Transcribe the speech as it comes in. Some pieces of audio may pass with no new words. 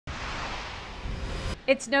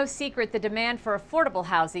It's no secret the demand for affordable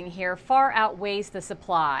housing here far outweighs the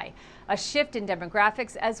supply. A shift in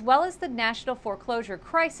demographics, as well as the national foreclosure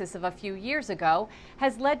crisis of a few years ago,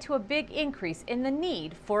 has led to a big increase in the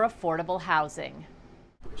need for affordable housing.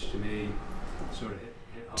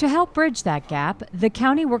 To help bridge that gap, the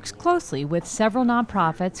county works closely with several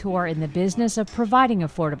nonprofits who are in the business of providing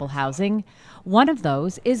affordable housing. One of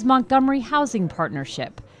those is Montgomery Housing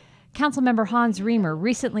Partnership. Councilmember Hans Riemer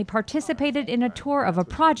recently participated in a tour of a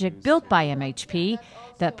project built by MHP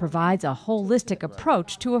that provides a holistic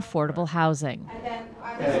approach to affordable housing.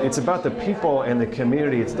 It's about the people and the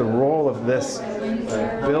community. It's the role of this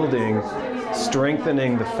building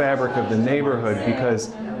strengthening the fabric of the neighborhood,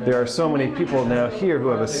 because there are so many people now here who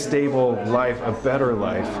have a stable life, a better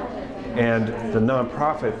life, and the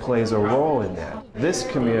nonprofit plays a role in that. This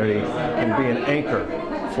community can be an anchor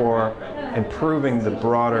for improving the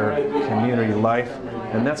broader community life,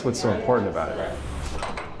 and that's what's so important about it.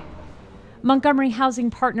 Montgomery Housing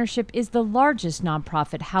Partnership is the largest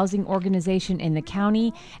nonprofit housing organization in the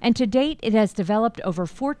county, and to date it has developed over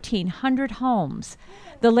 1,400 homes.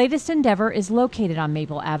 The latest endeavor is located on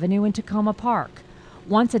Maple Avenue in Tacoma Park.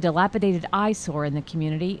 Once a dilapidated eyesore in the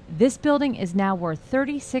community, this building is now where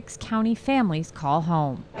 36 county families call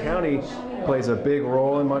home. The county plays a big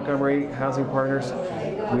role in Montgomery Housing Partners.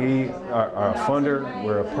 We are a funder,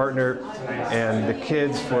 we're a partner, and the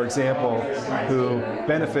kids, for example, who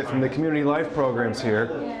benefit from the community life programs here,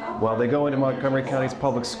 well, they go into Montgomery County's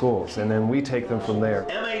public schools, and then we take them from there.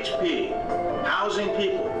 MHP, housing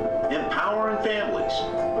people, empowering families,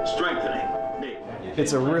 strengthening.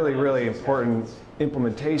 It's a really, really important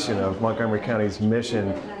implementation of Montgomery County's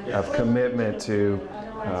mission of commitment to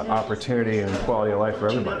opportunity and quality of life for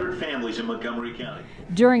everybody. 200 families in Montgomery County.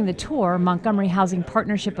 During the tour, Montgomery Housing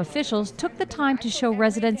Partnership officials took the time to show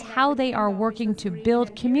residents how they are working to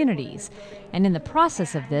build communities. And in the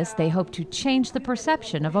process of this, they hope to change the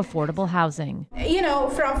perception of affordable housing. You know,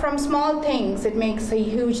 from small things, it makes a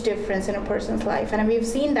huge difference in a person's life. And we've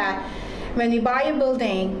seen that when we buy a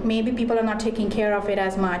building, maybe people are not taking care of it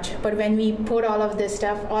as much. But when we put all of this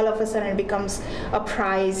stuff, all of a sudden it becomes a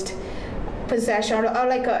prized possession, or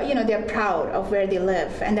like they're proud of where they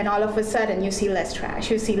live, and then all of a sudden you see less trash,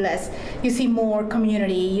 you see more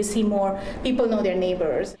community, you see more people know their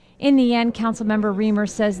neighbors. In the end, Councilmember Riemer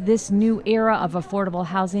says this new era of affordable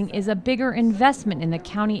housing is a bigger investment in the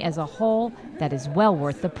county as a whole that is well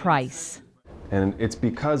worth the price. And it's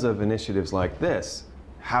because of initiatives like this,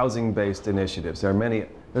 housing-based initiatives.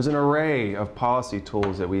 There's an array of policy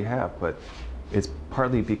tools that we have, but it's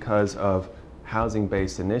partly because of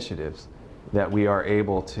housing-based initiatives that we are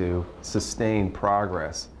able to sustain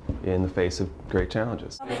progress in the face of great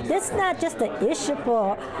challenges. This is not just an issue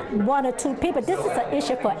for one or two people. This is an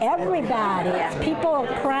issue for everybody. People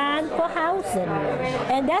are crying for housing,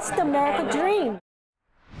 and that's the American dream.